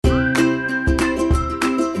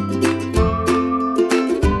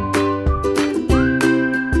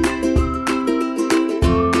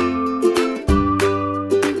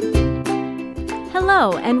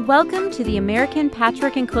and welcome to the American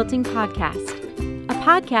Patchwork and Quilting Podcast, a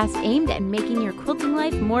podcast aimed at making your quilting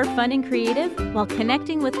life more fun and creative while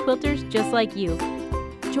connecting with quilters just like you.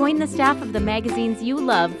 Join the staff of the magazines you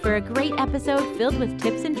love for a great episode filled with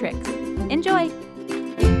tips and tricks. Enjoy!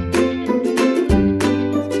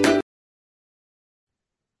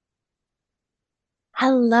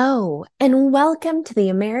 Hello, and welcome to the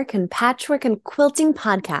American Patchwork and Quilting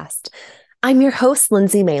Podcast. I'm your host,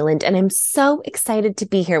 Lindsay Mayland, and I'm so excited to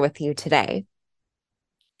be here with you today.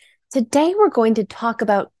 Today, we're going to talk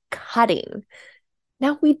about cutting.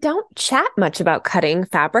 Now, we don't chat much about cutting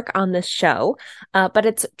fabric on this show, but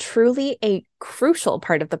it's truly a crucial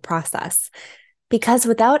part of the process because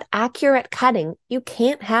without accurate cutting, you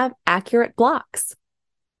can't have accurate blocks.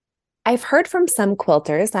 I've heard from some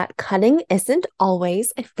quilters that cutting isn't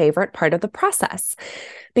always a favorite part of the process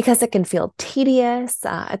because it can feel tedious,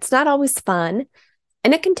 it's not always fun,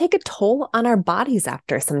 and it can take a toll on our bodies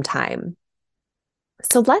after some time.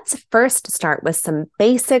 So let's first start with some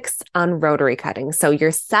basics on rotary cutting so you're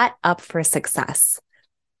set up for success.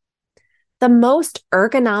 The most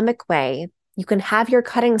ergonomic way you can have your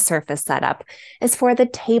cutting surface set up is for the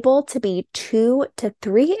table to be 2 to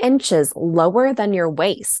 3 inches lower than your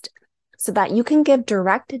waist, so that you can give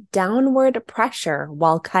direct downward pressure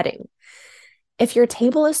while cutting. If your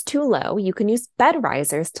table is too low, you can use bed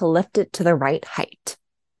risers to lift it to the right height.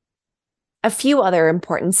 A few other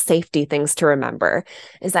important safety things to remember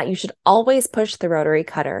is that you should always push the rotary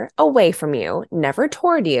cutter away from you, never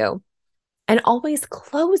toward you, and always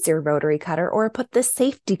close your rotary cutter or put the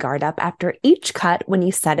safety guard up after each cut when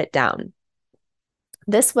you set it down.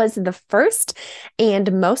 This was the first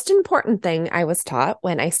and most important thing I was taught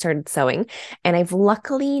when I started sewing, and I've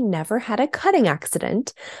luckily never had a cutting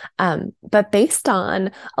accident. But based on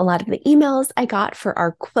a lot of the emails I got for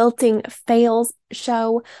our quilting fails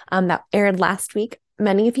show that aired last week,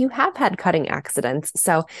 many of you have had cutting accidents.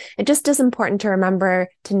 So it just is important to remember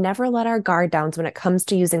to never let our guard down when it comes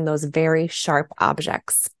to using those very sharp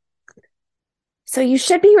objects. So you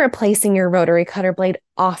should be replacing your rotary cutter blade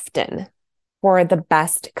often for the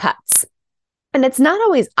best cuts. And it's not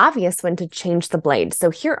always obvious when to change the blade.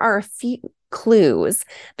 So here are a few clues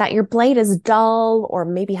that your blade is dull or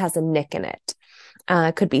maybe has a nick in it.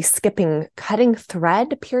 It could be skipping cutting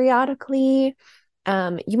thread periodically.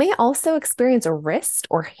 You may also experience a wrist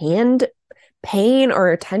or hand pain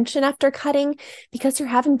or tension after cutting because you're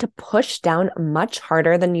having to push down much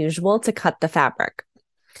harder than usual to cut the fabric.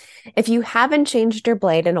 If you haven't changed your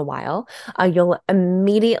blade in a while, you'll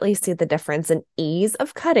immediately see the difference in ease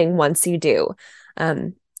of cutting once you do.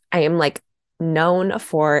 I am known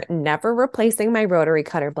for never replacing my rotary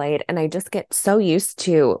cutter blade, and I just get so used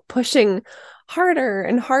to pushing harder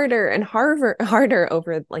and harder and harder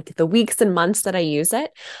over the weeks and months that I use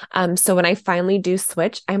it. So when I finally do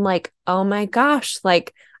switch, I'm like, oh my gosh,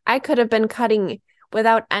 I could have been cutting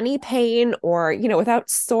without any pain or, without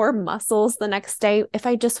sore muscles the next day if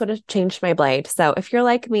I just would have changed my blade. So if you're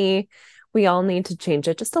like me, we all need to change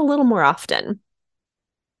it just a little more often.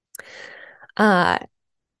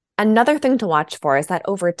 Another thing to watch for is that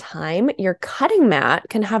over time, your cutting mat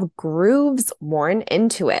can have grooves worn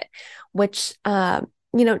into it, which,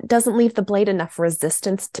 doesn't leave the blade enough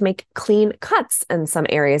resistance to make clean cuts in some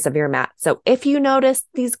areas of your mat. So if you notice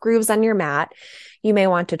these grooves on your mat, you may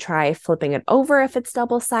want to try flipping it over if it's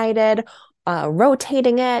double-sided,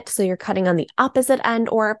 rotating it so you're cutting on the opposite end,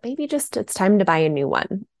 or maybe just it's time to buy a new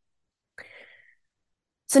one.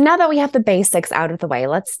 So now that we have the basics out of the way,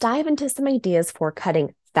 let's dive into some ideas for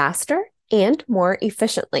cutting faster and more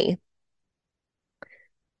efficiently.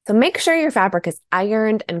 So make sure your fabric is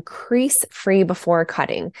ironed and crease-free before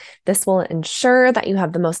cutting. This will ensure that you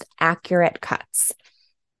have the most accurate cuts.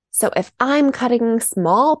 So if I'm cutting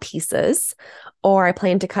small pieces, or I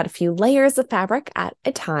plan to cut a few layers of fabric at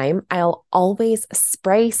a time, I'll always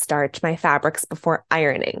spray starch my fabrics before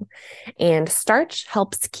ironing. And starch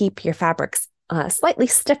helps keep your fabrics slightly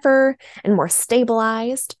stiffer and more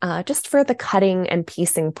stabilized, just for the cutting and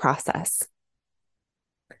piecing process.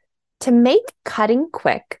 To make cutting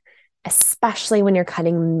quick, especially when you're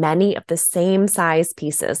cutting many of the same size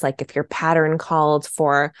pieces, like if your pattern called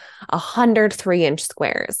for 100 3-inch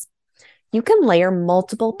squares, you can layer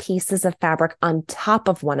multiple pieces of fabric on top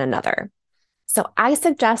of one another. So I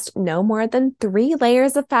suggest no more than 3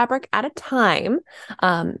 layers of fabric at a time.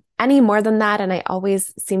 Any more than that, and I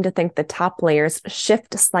always seem to think the top layers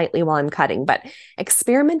shift slightly while I'm cutting, but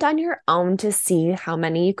experiment on your own to see how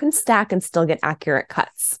many you can stack and still get accurate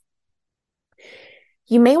cuts.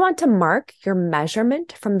 You may want to mark your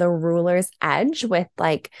measurement from the ruler's edge with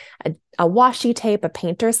a washi tape, a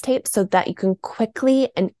painter's tape, so that you can quickly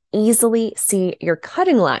and easily see your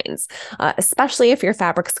cutting lines, especially if your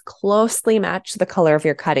fabrics closely match the color of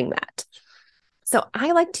your cutting mat. So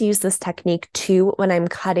I like to use this technique too when I'm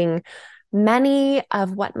cutting many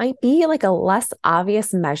of what might be like a less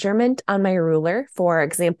obvious measurement on my ruler. For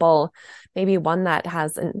example, maybe one that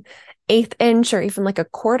has an 1/8 inch or even like a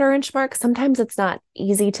 1/4 inch mark. Sometimes it's not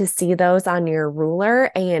easy to see those on your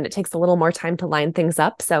ruler and it takes a little more time to line things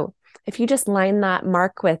up. So if you just line that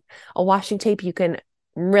mark with a washi tape, you can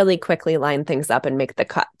really quickly line things up and make the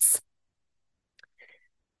cuts.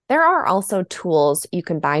 There are also tools you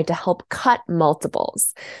can buy to help cut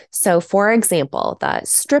multiples. So, for example, the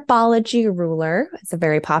Stripology ruler is a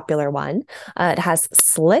very popular one. It has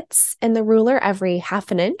slits in the ruler every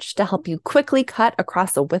 1/2 inch to help you quickly cut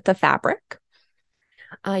across a width of fabric.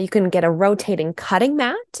 You can get a rotating cutting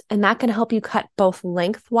mat, and that can help you cut both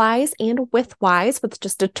lengthwise and widthwise with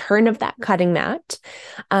just a turn of that cutting mat.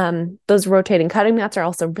 Those rotating cutting mats are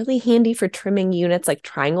also really handy for trimming units like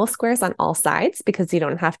triangle squares on all sides because you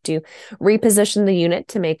don't have to reposition the unit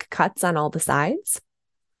to make cuts on all the sides.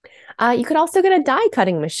 You could also get a die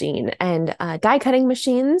cutting machine, and die cutting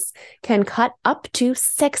machines can cut up to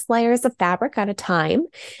 6 layers of fabric at a time.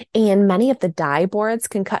 And many of the die boards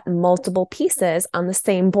can cut multiple pieces on the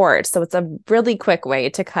same board. So it's a really quick way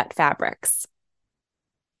to cut fabrics.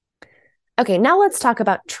 Okay, now let's talk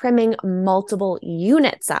about trimming multiple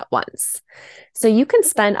units at once. So you can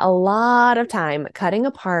spend a lot of time cutting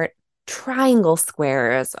apart triangle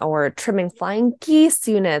squares or trimming flying geese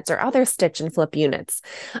units or other stitch and flip units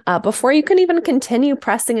before you can even continue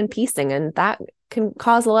pressing and piecing. And that can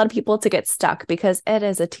cause a lot of people to get stuck because it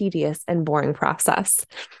is a tedious and boring process.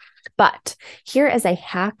 But here is a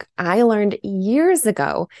hack I learned years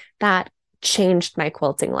ago that changed my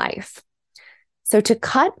quilting life. So to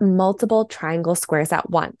cut multiple triangle squares at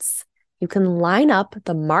once, you can line up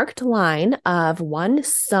the marked line of one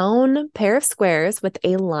sewn pair of squares with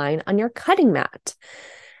a line on your cutting mat.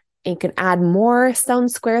 You can add more sewn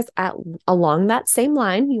squares along that same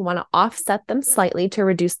line. You want to offset them slightly to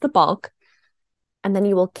reduce the bulk. And then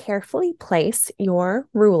you will carefully place your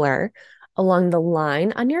ruler along the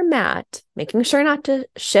line on your mat, making sure not to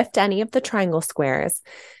shift any of the triangle squares.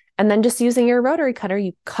 And then just using your rotary cutter,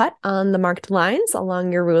 you cut on the marked lines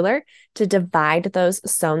along your ruler to divide those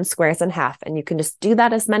sewn squares in half. And you can just do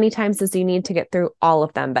that as many times as you need to get through all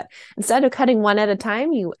of them. But instead of cutting one at a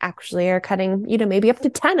time, you actually are cutting, maybe up to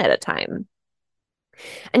 10 at a time.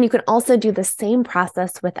 And you can also do the same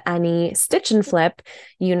process with any stitch and flip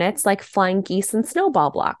units like flying geese and snowball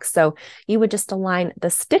blocks. So you would just align the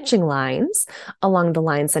stitching lines along the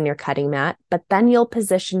lines on your cutting mat, but then you'll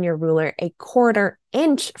position your ruler 1/4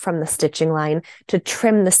 inch from the stitching line to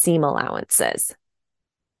trim the seam allowances.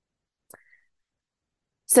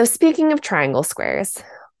 So speaking of triangle squares,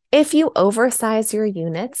 if you oversize your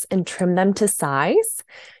units and trim them to size,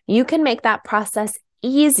 you can make that process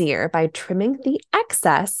easier by trimming the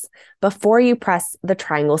excess before you press the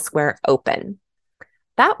triangle square open.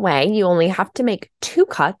 That way, you only have to make 2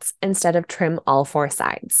 cuts instead of trim all 4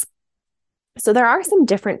 sides. So there are some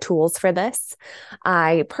different tools for this.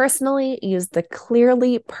 I personally use the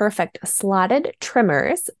Clearly Perfect Slotted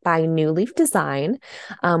Trimmers by New Leaf Design,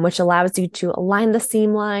 which allows you to align the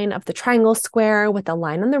seam line of the triangle square with a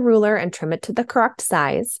line on the ruler and trim it to the correct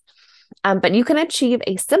size. But you can achieve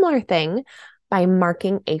a similar thing by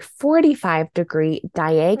marking a 45-degree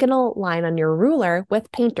diagonal line on your ruler with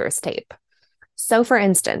painter's tape. So for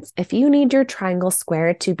instance, if you need your triangle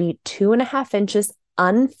square to be 2.5 inches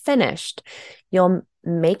unfinished, you'll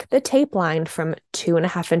make the tape line from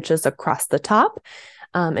 2.5 inches across the top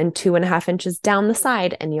and 2.5 inches down the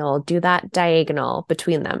side, and you'll do that diagonal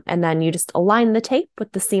between them. And then you just align the tape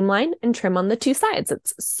with the seam line and trim on the 2 sides.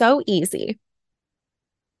 It's so easy.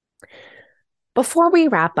 Before we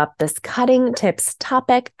wrap up this cutting tips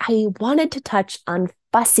topic, I wanted to touch on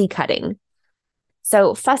fussy cutting.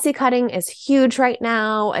 So fussy cutting is huge right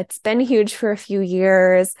now. It's been huge for a few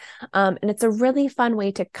years, and it's a really fun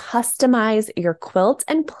way to customize your quilt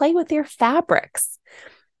and play with your fabrics.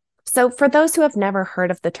 So for those who have never heard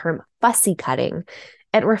of the term fussy cutting,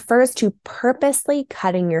 it refers to purposely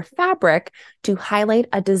cutting your fabric to highlight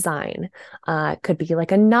a design. It could be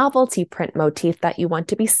like a novelty print motif that you want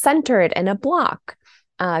to be centered in a block.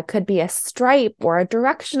 Could be a stripe or a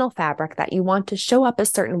directional fabric that you want to show up a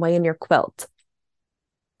certain way in your quilt.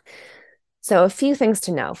 So a few things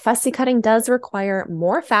to know. Fussy cutting does require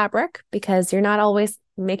more fabric because you're not always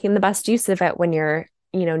making the best use of it when you're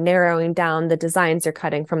narrowing down the designs you're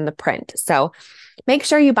cutting from the print. So make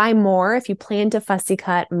sure you buy more if you plan to fussy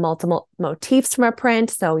cut multiple motifs from a print.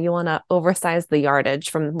 So you want to oversize the yardage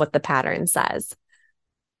from what the pattern says.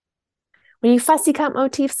 When you fussy cut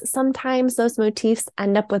motifs, sometimes those motifs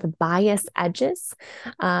end up with bias edges,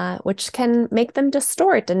 which can make them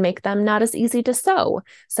distort and make them not as easy to sew.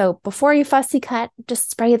 So before you fussy cut, just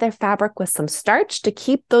spray the fabric with some starch to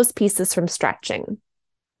keep those pieces from stretching.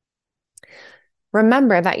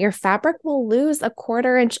 Remember that your fabric will lose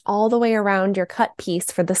 1/4 inch all the way around your cut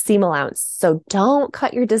piece for the seam allowance. So don't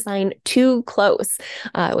cut your design too close.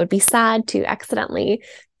 It would be sad to accidentally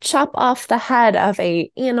chop off the head of an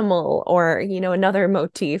animal or, another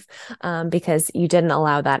motif because you didn't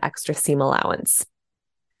allow that extra seam allowance.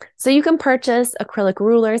 So you can purchase acrylic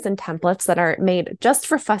rulers and templates that are made just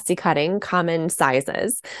for fussy cutting, common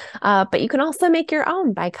sizes. But you can also make your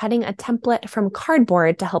own by cutting a template from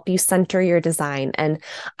cardboard to help you center your design. And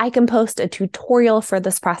I can post a tutorial for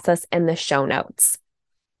this process in the show notes.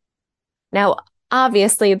 Now,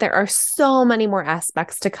 obviously, there are so many more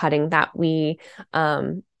aspects to cutting that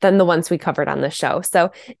than the ones we covered on the show. So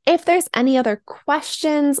if there's any other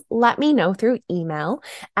questions, let me know through email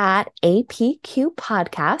at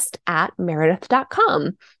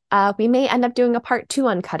apqpodcast@meredith.com. We may end up doing a part 2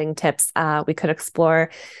 on cutting tips. We could explore,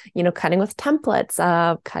 cutting with templates,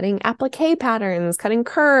 cutting applique patterns, cutting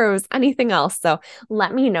curves, anything else. So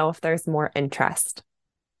let me know if there's more interest.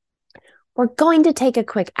 We're going to take a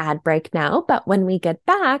quick ad break now, but when we get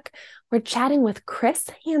back, we're chatting with Chris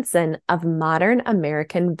Hansen of Modern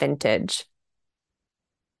American Vintage.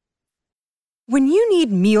 When you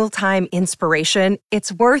need mealtime inspiration,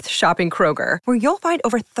 it's worth shopping Kroger, where you'll find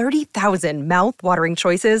over 30,000 mouth-watering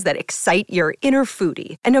choices that excite your inner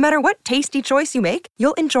foodie. And no matter what tasty choice you make,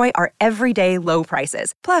 you'll enjoy our everyday low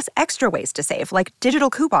prices, plus extra ways to save, like digital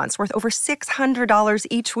coupons worth over $600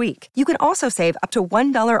 each week. You can also save up to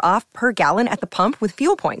 $1 off per gallon at the pump with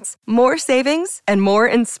fuel points. More savings and more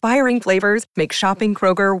inspiring flavors make shopping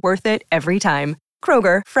Kroger worth it every time.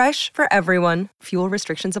 Kroger, fresh for everyone. Fuel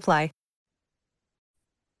restrictions apply.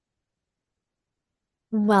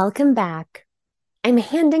 Welcome back. I'm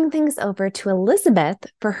handing things over to Elizabeth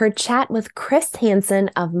for her chat with Chris Hansen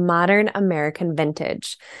of Modern American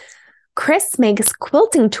Vintage. Chris makes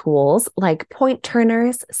quilting tools like point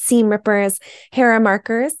turners, seam rippers, Hera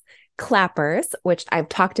markers, clappers, which I've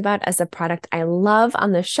talked about as a product I love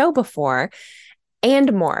on the show before,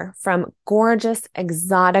 and more from gorgeous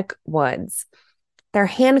exotic woods. They're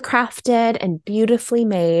handcrafted and beautifully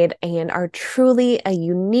made and are truly a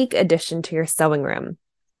unique addition to your sewing room.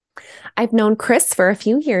 I've known Chris for a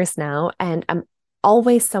few years now, and I'm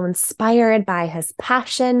always so inspired by his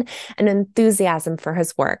passion and enthusiasm for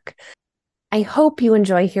his work. I hope you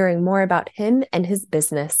enjoy hearing more about him and his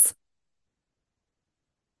business.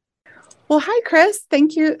 Well, hi, Chris.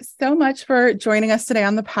 Thank you so much for joining us today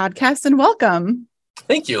on the podcast, and welcome.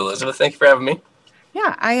 Thank you, Elizabeth. Thank you for having me.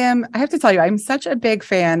 Yeah, I have to tell you, I'm such a big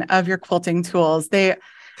fan of your quilting tools. They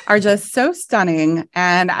are just so stunning,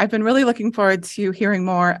 and I've been really looking forward to hearing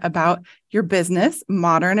more about your business,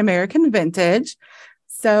 Modern American Vintage.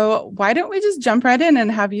 So why don't we just jump right in and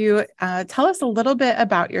have you tell us a little bit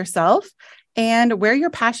about yourself and where your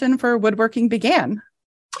passion for woodworking began?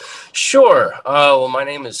 Sure. Well, my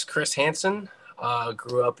name is Chris Hansen.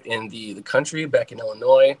 Grew up in the country back in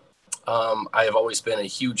Illinois. I have always been a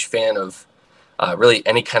huge fan of really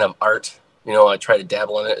any kind of art. I try to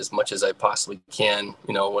dabble in it as much as I possibly can,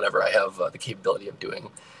 whenever I have the capability of doing.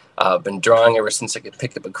 I've been drawing ever since I could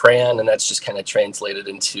pick up a crayon, and that's just kind of translated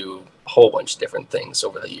into a whole bunch of different things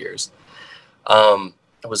over the years. I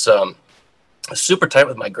was super tight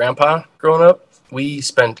with my grandpa growing up. We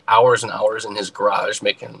spent hours and hours in his garage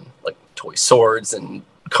making like toy swords and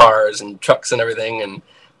cars and trucks and everything. And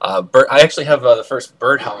I actually have the first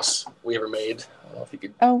birdhouse we ever made. I don't know if you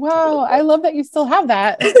could. Oh, wow. I love that you still have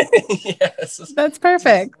that. Yes. That's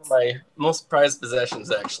perfect. My most prized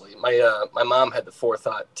possessions, actually. My mom had the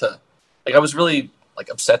forethought to, I was really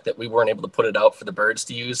upset that we weren't able to put it out for the birds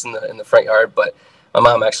to use in the front yard, but my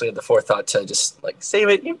mom actually had the forethought to just save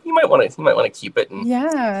it. You might want to keep it. And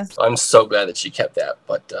yeah. So I'm so glad that she kept that.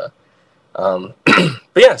 But but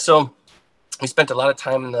yeah, so we spent a lot of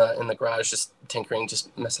time in the garage just tinkering, just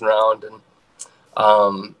messing around, and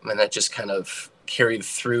that just kind of carried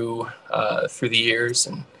through the years.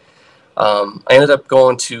 And I ended up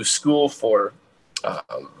going to school for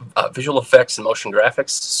visual effects and motion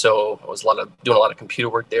graphics. So I was doing a lot of computer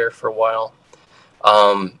work there for a while.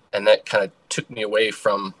 And that kind of took me away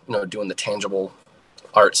from, doing the tangible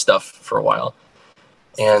art stuff for a while.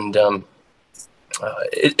 And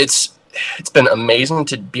it's been amazing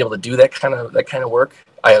to be able to do that kind of work.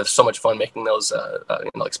 I have so much fun making those,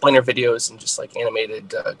 explainer videos and just animated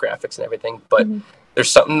graphics and everything. But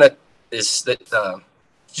there's something that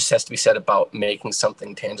just has to be said about making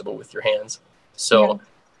something tangible with your hands. So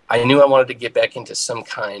I knew I wanted to get back into some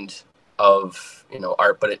kind of,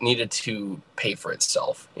 art, but it needed to pay for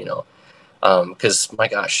itself, because my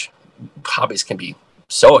gosh, hobbies can be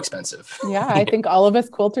so expensive. Yeah, I think all of us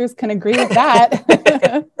quilters can agree with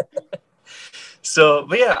that. So,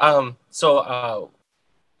 but yeah,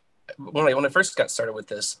 when I first got started with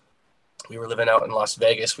this, we were living out in Las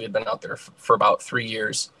Vegas. We had been out there for about 3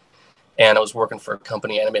 years, and I was working for a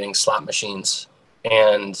company animating slot machines.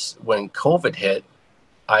 And when COVID hit,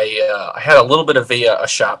 I had a little bit of a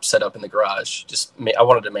shop set up in the garage. I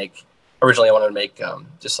wanted to make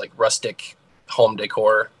just like rustic home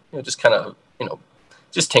decor, just kind of,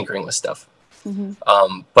 just tinkering with stuff.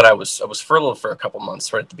 Mm-hmm. But I was furloughed for a couple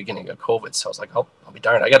months right at the beginning of COVID. So I was like, I'll be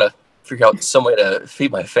darned. I got to figure out some way to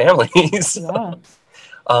feed my family. So,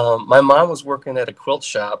 yeah. My mom was working at a quilt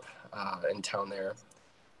shop in town there.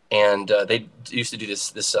 And they used to do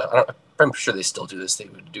this. I'm sure they still do this. They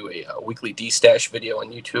would do a weekly D-Stash video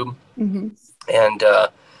on YouTube. Mm-hmm.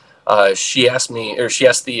 And she asked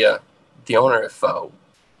the owner if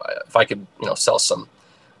I could, sell some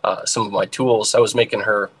of my tools. I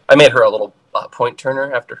made her a little point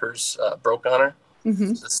turner after hers broke on her.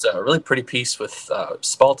 Mm-hmm. It's a really pretty piece with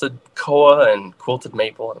spalted koa and quilted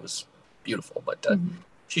maple. And it was beautiful. But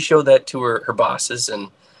she showed that to her bosses, and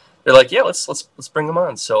they're like, yeah, let's bring them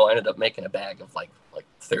on. So I ended up making a bag of like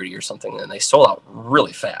 30 or something, and they sold out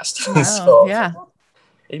really fast. Wow, so yeah.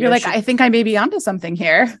 You're like, I think I may be onto something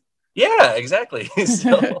here. Yeah, exactly.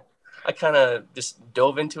 So I kind of just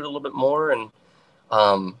dove into it a little bit more, and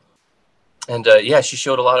she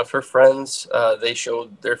showed a lot of her friends. They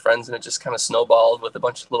showed their friends, and it just kind of snowballed with a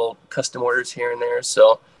bunch of little custom orders here and there.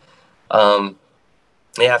 So,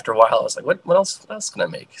 after a while, I was like, what else can I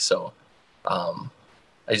make? So,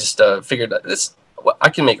 I just figured that I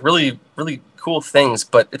can make really, really cool things,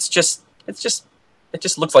 but it just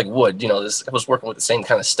looks like wood. I was working with the same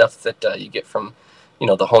kind of stuff that you get from,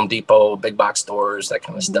 the Home Depot, big box stores, that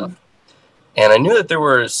kind of stuff. And I knew that there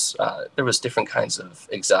was different kinds of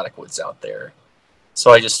exotic woods out there.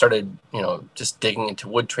 So I just started, just digging into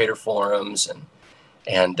wood trader forums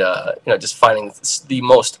and just finding the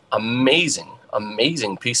most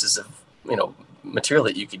amazing pieces of, material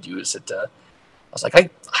that you could use. I was like, I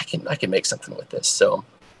can make something with this. So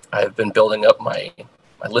I've been building up my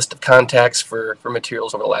list of contacts for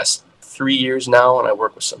materials over the last 3 years now, and I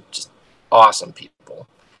work with some just awesome people,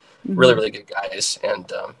 really, really good guys.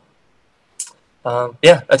 And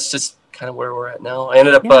that's just kind of where we're at now. I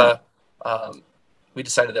ended up, we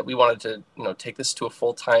decided that we wanted to, take this to a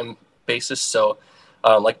full-time basis. So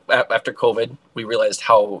after COVID, we realized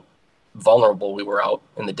how vulnerable we were out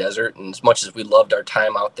in the desert. And as much as we loved our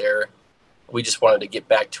time out there, we just wanted to get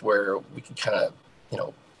back to where we could kind of,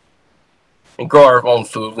 and grow our own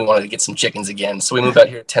food. We wanted to get some chickens again. So we moved out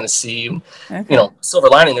here to Tennessee. Okay. Silver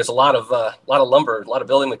lining, there's a lot of lumber, a lot of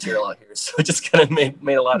building material out here. So it just kind of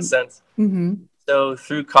made a lot of sense. Mm-hmm. So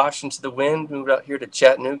threw caution to the wind, moved out here to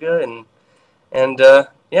Chattanooga, and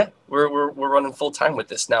we're running full time with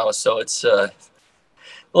this now. So it's a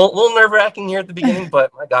little nerve-wracking here at the beginning,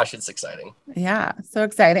 but my gosh, it's exciting. Yeah, so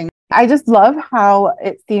exciting. I just love how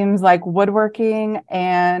it seems like woodworking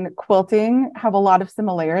and quilting have a lot of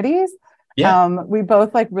similarities. Yeah. We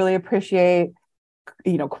both really appreciate,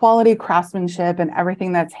 quality craftsmanship and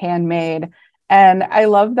everything that's handmade. And I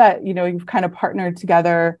love that, you've kind of partnered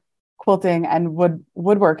together quilting and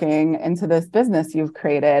woodworking into this business you've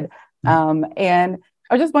created. And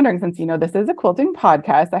I was just wondering, since, this is a quilting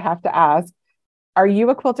podcast, I have to ask, are you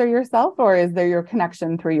a quilter yourself, or is there your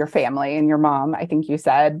connection through your family and your mom? I think you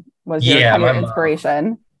said was your inspiration.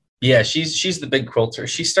 Mom. Yeah, she's the big quilter.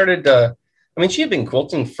 She started, she had been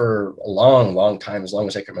quilting for a long, long time, as long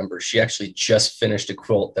as I can remember. She actually just finished a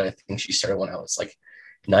quilt that I think she started when I was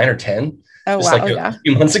 9 or 10. Oh, just wow. A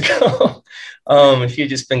few months ago. And she had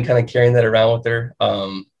just been kind of carrying that around with her.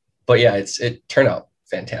 But yeah, it turned out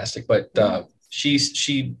fantastic. But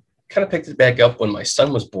she kind of picked it back up when my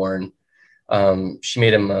son was born. She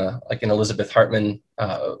made him an Elizabeth Hartman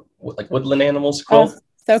woodland animals quilt. Oh,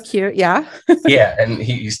 so cute. Yeah. Yeah, and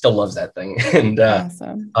he still loves that thing. And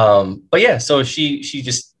awesome. But yeah, so she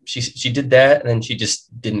did that, and then she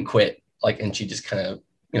just didn't quit. And she just kind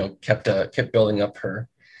of kept building up her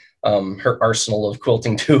arsenal of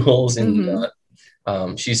quilting tools, and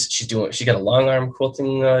she's got a long arm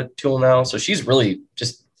quilting tool now. So she's really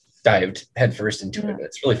just dived headfirst into it.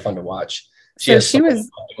 It's really fun to watch. She was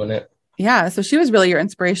doing it. Yeah. So she was really your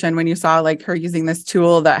inspiration when you saw her using this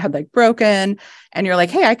tool that had broken, and you're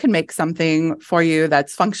like, hey, I can make something for you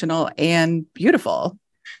that's functional and beautiful.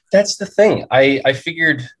 That's the thing. I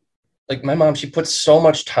figured like my mom, she puts so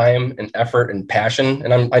much time and effort and passion,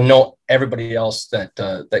 and I know everybody else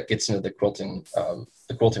that gets into the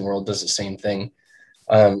quilting world does the same thing.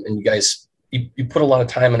 And you guys, you put a lot of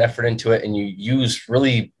time and effort into it, and you use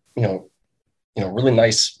really, really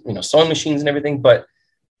nice, sewing machines and everything, but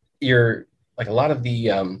you're like a lot of the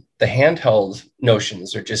handheld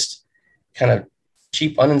notions are just kind of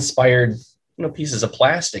cheap, uninspired, pieces of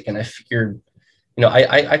plastic. And I figured,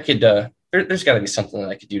 I could, there's got to be something that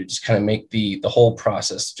I could do to just kind of make the whole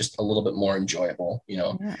process just a little bit more enjoyable,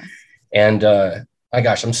 Yeah. And my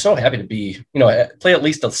gosh, I'm so happy to be, play at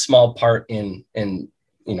least a small part in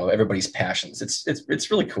everybody's passions.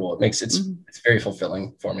 It's really cool. It's very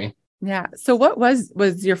fulfilling for me. Yeah. So what was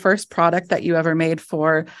your first product that you ever made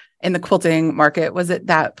in the quilting market? Was it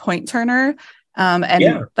that point turner?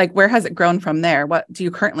 Like, where has it grown from there? What do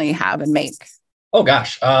you currently have and make? Oh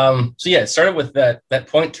gosh. So yeah, it started with that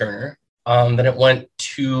point turner. Then it went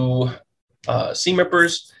to seam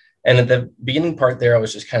rippers. And at the beginning part there, I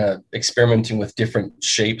was just kind of experimenting with different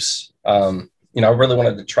shapes. I really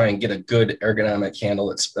wanted to try and get a good ergonomic handle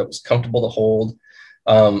that was comfortable to hold.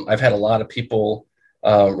 I've had a lot of people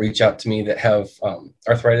reach out to me that have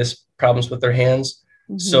arthritis problems with their hands.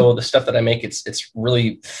 Mm-hmm. So the stuff that I make, it's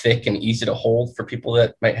really thick and easy to hold for people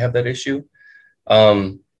that might have that issue.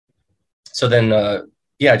 So then,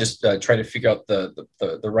 I just try to figure out the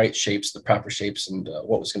right shapes, the proper shapes, and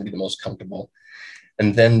what was going to be the most comfortable.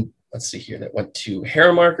 And then let's see here, that went to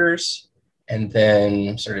hair markers, and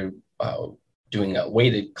then started doing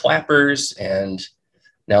weighted clappers. And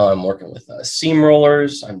now I'm working with seam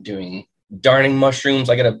rollers. I'm doing darning mushrooms.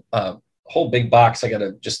 I got a whole big box. I got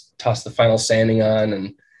to just toss the final sanding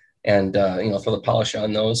on and throw the polish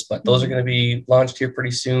on those. But those are going to be launched here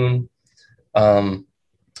pretty soon. I'm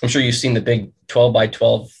sure you've seen the big 12 by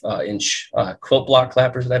 12 inch quilt block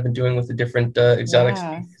clappers that I've been doing with the different exotic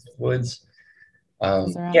woods.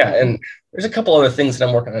 And there's a couple other things that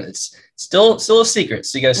I'm working on. It's still a secret,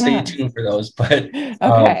 so you got to stay tuned for those. But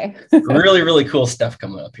okay. Really, really cool stuff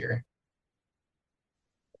coming up here.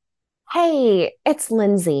 Hey, it's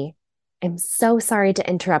Lindsay. I'm so sorry to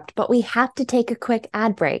interrupt, but we have to take a quick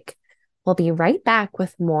ad break. We'll be right back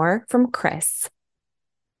with more from Chris.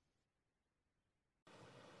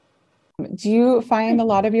 Do you find a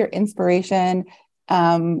lot of your inspiration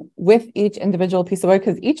with each individual piece of wood?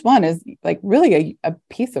 Because each one is like really a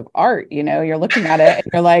piece of art, you're looking at it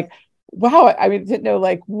and you're like, wow, I didn't know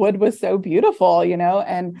like wood was so beautiful,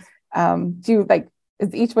 and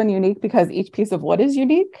is each one unique because each piece of wood is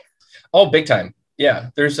unique? Oh, big time. Yeah.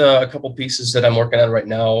 There's a couple pieces that I'm working on right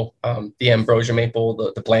now. The ambrosia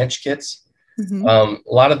maple, the Blanche kits. Mm-hmm. A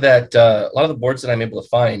lot of the boards that I'm able to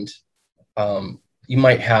find, you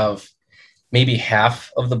might have maybe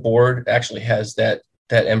half of the board actually has that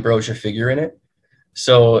ambrosia figure in it.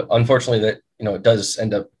 So unfortunately that, it does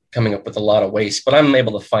end up coming up with a lot of waste, but I'm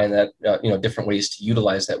able to find that, different ways to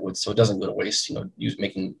utilize that wood so it doesn't go to waste,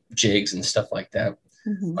 making jigs and stuff like that,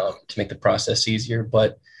 mm-hmm. To make the process easier.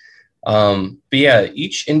 But yeah,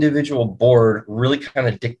 each individual board really kind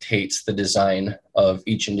of dictates the design of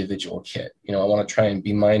each individual kit. I want to try and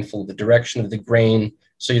be mindful of the direction of the grain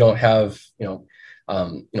so you don't have,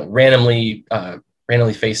 randomly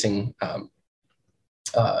facing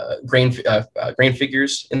grain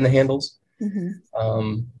figures in the handles.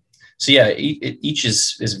 Mm-hmm. So yeah, each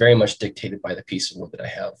is very much dictated by the piece of wood that I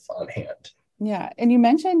have on hand. Yeah, and you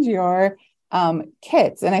mentioned your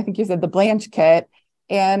kits, and I think you said the Blanche kit,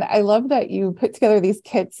 and I love that you put together these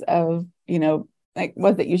kits of,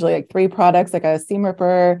 was it usually like 3 products, like a seam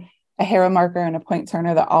ripper, a harrow marker, and a point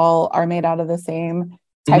turner that all are made out of the same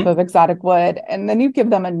type mm-hmm. of exotic wood, and then you give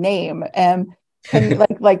them a name, and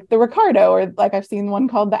like the Ricardo, or like I've seen one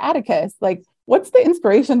called the Atticus. Like, what's the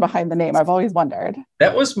inspiration behind the name? I've always wondered.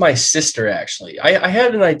 That was my sister, actually. I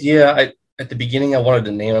had an idea. At the beginning, I wanted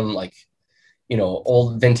to name them like,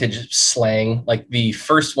 old vintage slang. Like the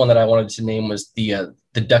first one that I wanted to name was the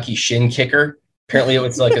ducky shin kicker. Apparently, it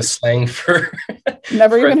was like a slang for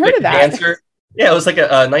never for even heard of that. Dancer. Yeah, it was like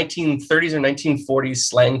a 1930s or 1940s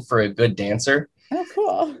slang for a good dancer. Oh,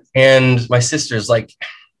 cool. And my sister's like,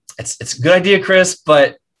 it's a good idea, Chris,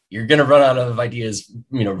 but you're going to run out of ideas,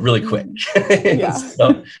 really quick. Yeah.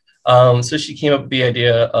 So she came up with the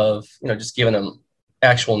idea of, just giving them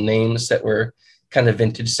actual names that were kind of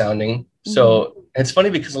vintage sounding. Mm-hmm. So it's funny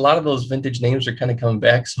because a lot of those vintage names are kind of coming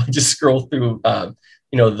back. So I just scroll through,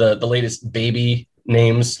 the latest baby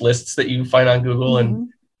names lists that you find on Google mm-hmm.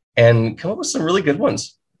 and come up with some really good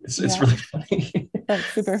ones. It's really funny. That's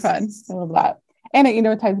super fun. I love that. And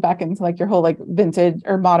it, ties back into like your whole like vintage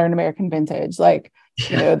or modern American vintage, like,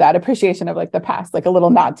 that appreciation of like the past, like a little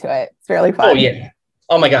nod to it. It's fairly fun. Oh yeah.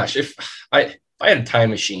 Oh my gosh, if I had a time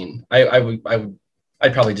machine,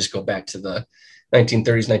 I'd probably just go back to the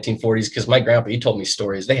 1930s, 1940s, because my grandpa, he told me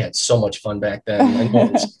stories. They had so much fun back then. I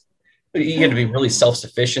know you had to be really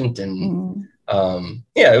self-sufficient, and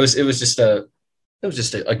yeah, it was just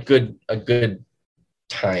a good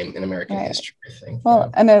time in American history, I think.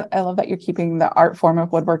 Well, and I love that you're keeping the art form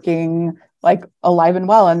of woodworking like alive and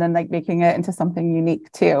well, and then like making it into something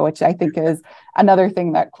unique too, which I think is another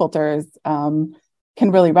thing that quilters can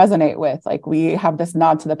really resonate with. Like, we have this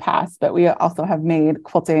nod to the past, but we also have made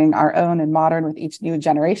quilting our own and modern with each new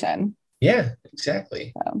generation. Yeah,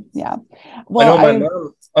 exactly. So, yeah. Well, I know my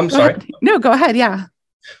mom. I'm sorry. No, go ahead. Yeah.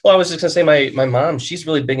 Well, I was just gonna say my mom, she's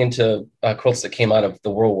really big into quilts that came out of the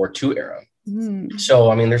World War II era. So,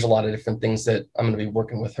 I mean, there's a lot of different things that I'm going to be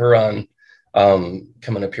working with her on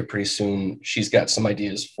coming up here pretty soon. She's got some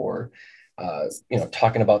ideas for,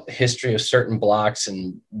 talking about the history of certain blocks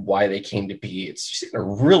and why they came to be. It's just a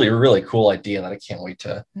really, really cool idea that I can't wait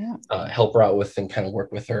to help her out with and kind of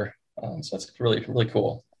work with her. So it's really, really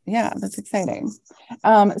cool. Yeah, that's exciting.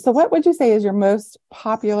 So what would you say is your most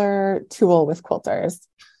popular tool with quilters?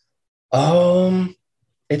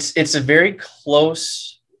 It's a very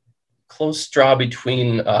close draw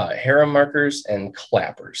between harem markers and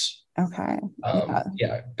clappers. Okay.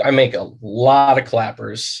 Yeah, I make a lot of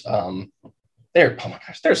clappers. Oh my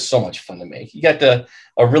gosh, they're so much fun to make. You got a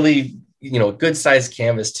really good sized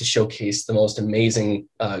canvas to showcase the most amazing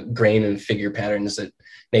grain and figure patterns that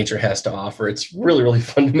nature has to offer. It's really, really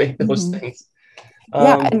fun to make those things.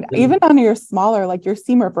 And even on your smaller, like your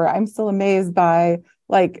seam ripper, I'm still amazed by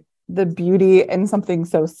like the beauty in something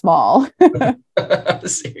so small.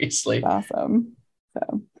 Seriously. Awesome.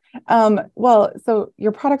 So, so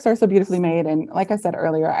your products are so beautifully made. And like I said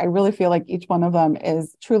earlier, I really feel like each one of them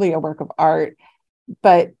is truly a work of art,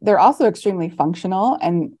 but they're also extremely functional.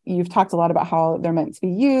 And you've talked a lot about how they're meant to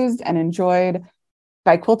be used and enjoyed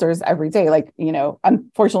by quilters every day. Like,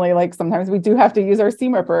 unfortunately, like sometimes we do have to use our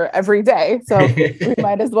seam ripper every day. So we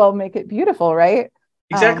might as well make it beautiful, right?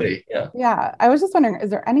 Exactly. Yeah. I was just wondering, is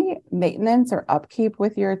there any maintenance or upkeep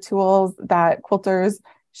with your tools that quilters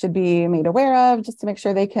should be made aware of just to make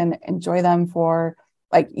sure they can enjoy them for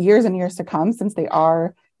like years and years to come, since they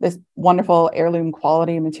are this wonderful heirloom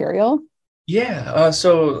quality material? Yeah.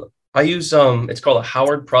 So I use, it's called a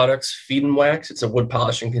Howard Products Feed and Wax. It's a wood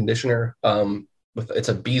polish and conditioner. It's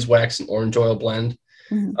a beeswax and orange oil blend.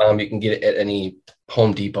 You can get it at any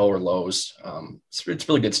Home Depot or Lowe's. It's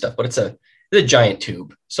really good stuff, but it's a giant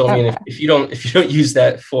tube. So I mean, if you don't use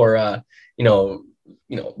that for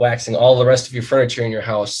waxing all the rest of your furniture in your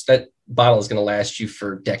house, that bottle is going to last you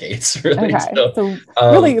for decades. Really. Okay. So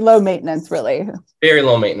really low maintenance, really. Very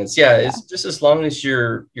low maintenance. Yeah. It's just as long as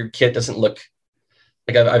your kit doesn't look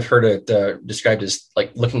like, I've heard it described as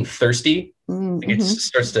like looking thirsty. Like it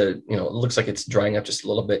starts to, it looks like it's drying up just a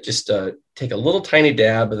little bit. Just take a little tiny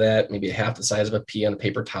dab of that, maybe half the size of a pea on a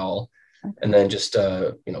paper towel. And then just,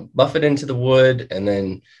 buff it into the wood, and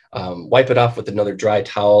then wipe it off with another dry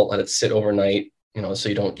towel, let it sit overnight, so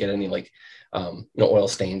you don't get any like, oil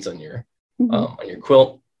stains on your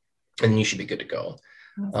quilt, and you should be good to go.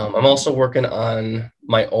 I'm also working on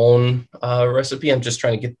my own recipe. I'm just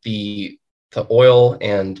trying to get the oil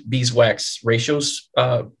and beeswax ratios.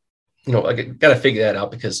 I got to figure that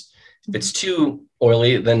out, because if it's too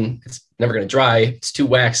oily, then it's never going to dry. If it's too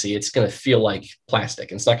waxy, it's going to feel like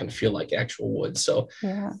plastic, and it's not going to feel like actual wood. So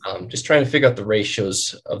just trying to figure out the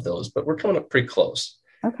ratios of those, but we're coming up pretty close.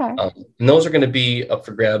 Okay. And those are going to be up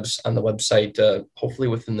for grabs on the website, hopefully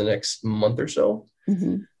within the next month or so.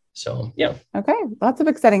 So, yeah. Okay. Lots of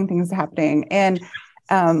exciting things happening. And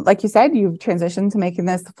like you said, you've transitioned to making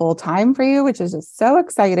this full time for you, which is just so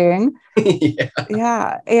exciting.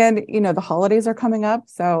 Yeah. And, the holidays are coming up.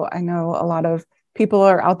 So I know a lot of people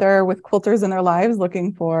are out there with quilters in their lives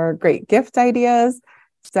looking for great gift ideas.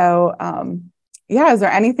 So, is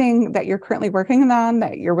there anything that you're currently working on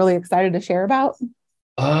that you're really excited to share about?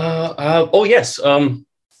 Oh, yes. I'm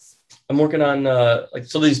working on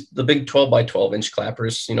the big 12 by 12 inch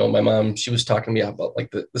clappers. My mom, she was talking to me about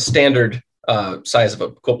like the standard size of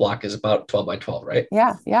a quilt block is about 12 by 12, right?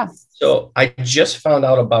 Yeah. So I just found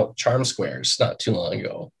out about charm squares not too long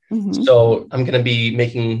ago. So I'm going to be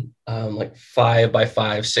making like 5 by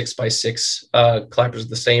 5, 6 by 6 clappers of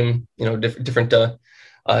the same, different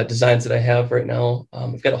designs that I have right now.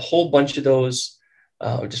 I've got a whole bunch of those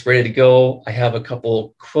just ready to go. I have a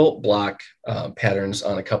couple quilt block patterns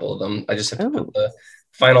on a couple of them. I just have to put the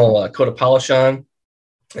final coat of polish on,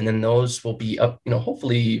 and then those will be up,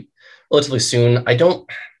 hopefully relatively soon.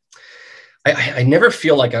 I never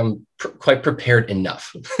feel like I'm quite prepared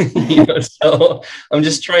enough, so I'm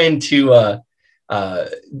just trying to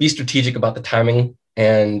be strategic about the timing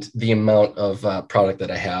and the amount of product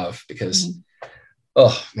that I have, because,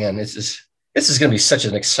 oh man, this is going to be such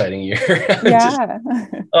an exciting year. Yeah.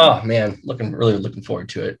 Oh man, really looking forward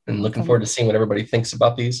to it, and looking forward to seeing what everybody thinks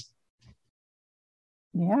about these.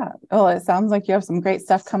 Yeah. Oh, it sounds like you have some great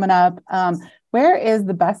stuff coming up. Where is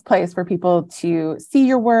the best place for people to see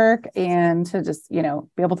your work and to just, be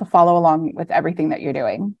able to follow along with everything that you're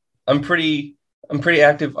doing? I'm pretty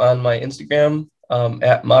active on my Instagram,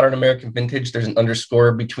 at Modern American Vintage. There's an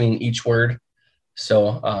underscore between each word.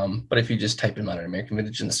 So, but if you just type in Modern American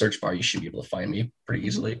Vintage in the search bar, you should be able to find me pretty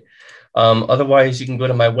easily. Otherwise, you can go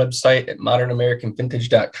to my website at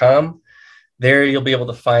modernamericanvintage.com. There you'll be able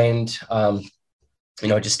to find,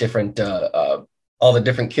 just different, all the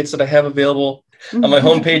different kits that I have available. On my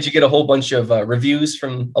homepage, you get a whole bunch of reviews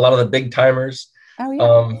from a lot of the big timers. Oh,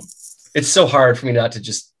 yeah. It's so hard for me not to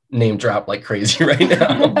just name drop like crazy right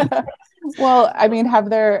now. Well, I mean,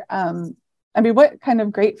 what kind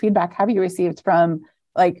of great feedback have you received from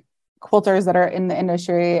like quilters that are in the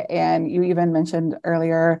industry? And you even mentioned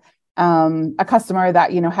earlier a customer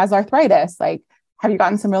that, has arthritis. Like, have you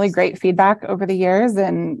gotten some really great feedback over the years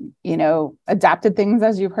and, adapted things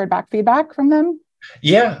as you've heard back feedback from them?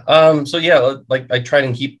 Yeah. Like I try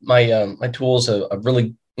and keep my my tools a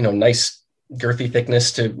really, nice girthy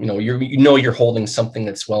thickness to, you're holding something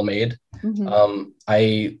that's well made.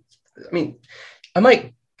 I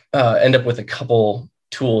might end up with a couple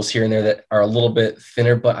tools here and there that are a little bit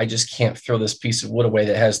thinner, but I just can't throw this piece of wood away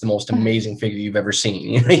that has the most amazing figure you've ever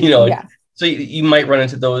seen. Yeah. So you might run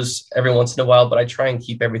into those every once in a while, but I try and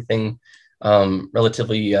keep everything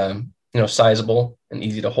relatively, sizable and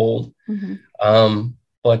easy to hold. I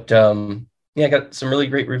got some really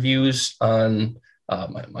great reviews on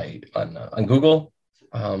on Google.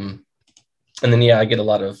 And then, I get a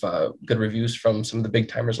lot of good reviews from some of the big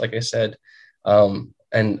timers, like I said.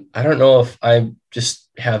 And I don't know if I just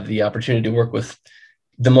have the opportunity to work with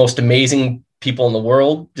the most amazing people in the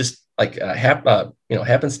world, just like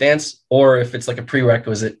happenstance, or if it's like a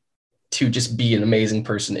prerequisite to just be an amazing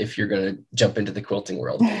person if you're going to jump into the quilting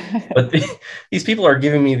world. But these people are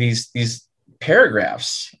giving me these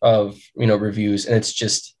paragraphs of, reviews, and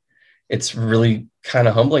it's really kind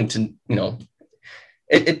of humbling to,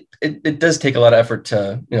 it does take a lot of effort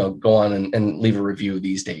to, go on and leave a review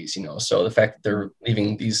these days, so the fact that they're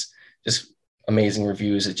leaving these just amazing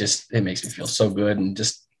reviews, it makes me feel so good. And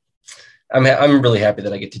just, I'm really happy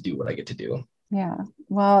that I get to do what I get to do. Yeah.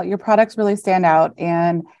 Well, your products really stand out,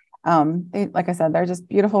 and like I said, they're just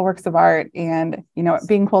beautiful works of art. And,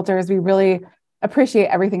 being quilters, we really appreciate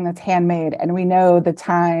everything that's handmade. And we know the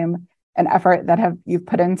time and effort that you've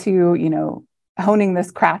put into, honing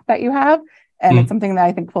this craft that you have. And it's something that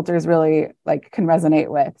I think quilters really can resonate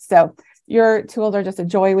with. So your tools are just a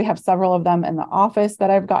joy. We have several of them in the office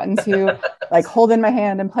that I've gotten to hold in my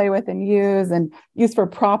hand and play with and use for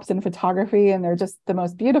props and photography. And they're just the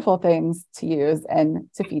most beautiful things to use and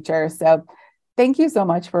to feature. So thank you so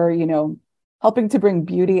much for, helping to bring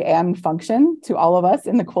beauty and function to all of us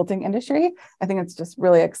in the quilting industry. I think it's just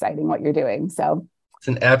really exciting what you're doing. So it's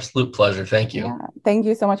an absolute pleasure. Thank you. Yeah. Thank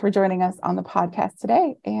you so much for joining us on the podcast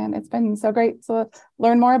today. And it's been so great to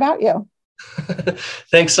learn more about you.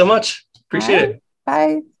 Thanks so much. Appreciate it.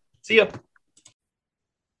 Bye. See ya.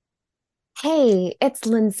 Hey, it's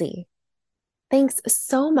Lindsay. Thanks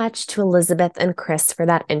so much to Elizabeth and Chris for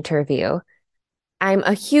that interview. I'm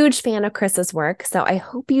a huge fan of Chris's work, so I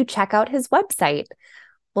hope you check out his website.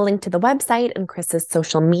 We'll link to the website and Chris's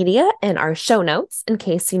social media in our show notes in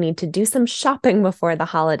case you need to do some shopping before the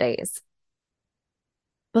holidays.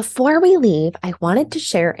 Before we leave, I wanted to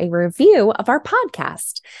share a review of our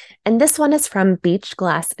podcast, and this one is from Beach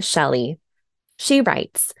Glass Shelley. She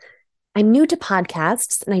writes, "I'm new to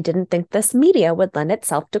podcasts, and I didn't think this media would lend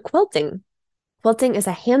itself to quilting. Quilting is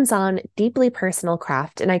a hands-on, deeply personal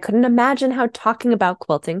craft, and I couldn't imagine how talking about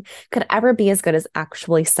quilting could ever be as good as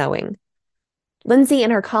actually sewing. Lindsay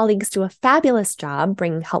and her colleagues do a fabulous job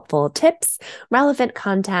bringing helpful tips, relevant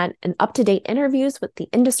content, and up-to-date interviews with the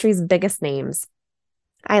industry's biggest names.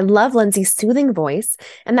 I love Lindsay's soothing voice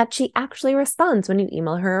and that she actually responds when you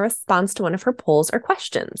email her a response to one of her polls or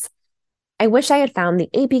questions. I wish I had found the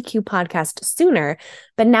APQ podcast sooner,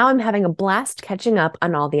 but now I'm having a blast catching up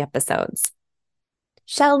on all the episodes."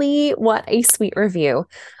 Shelley, what a sweet review.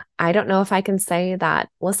 I don't know if I can say that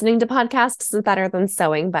listening to podcasts is better than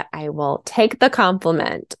sewing, but I will take the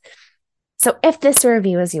compliment. So if this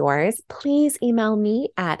review is yours, please email me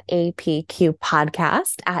at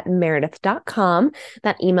apqpodcast@meredith.com.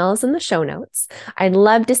 That email is in the show notes. I'd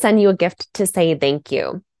love to send you a gift to say thank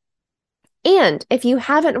you. And if you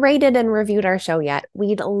haven't rated and reviewed our show yet,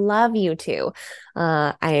 we'd love you to.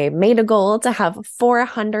 I made a goal to have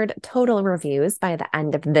 400 total reviews by the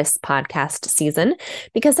end of this podcast season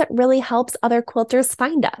because it really helps other quilters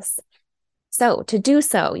find us. So to do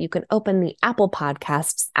so, you can open the Apple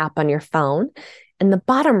Podcasts app on your phone. In the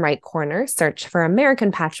bottom right corner, search for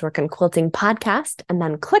American Patchwork and Quilting Podcast, and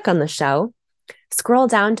then click on the show. Scroll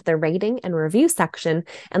down to the rating and review section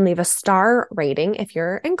and leave a star rating. If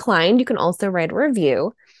you're inclined, you can also write a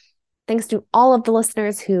review. Thanks to all of the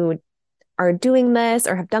listeners who are doing this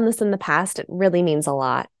or have done this in the past. It really means a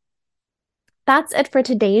lot. That's it for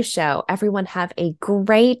today's show. Everyone have a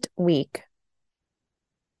great week.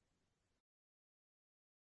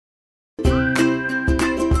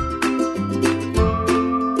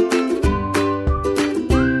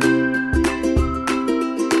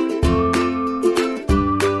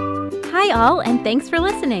 Hi all, and thanks for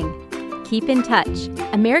listening. Keep in touch.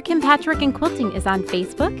 American Patchwork and Quilting is on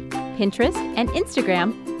Facebook, Pinterest, and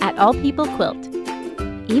Instagram at All People Quilt.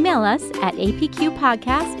 Email us at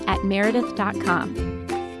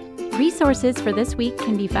apqpodcast@meredith.com. Resources for this week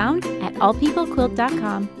can be found at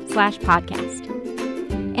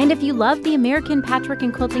allpeoplequilt.com/podcast. And if you love the American Patchwork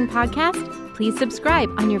and Quilting podcast, please subscribe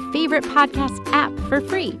on your favorite podcast app for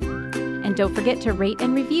free. And don't forget to rate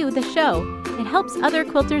and review the show. It helps other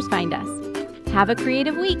quilters find us. Have a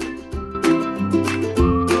creative week.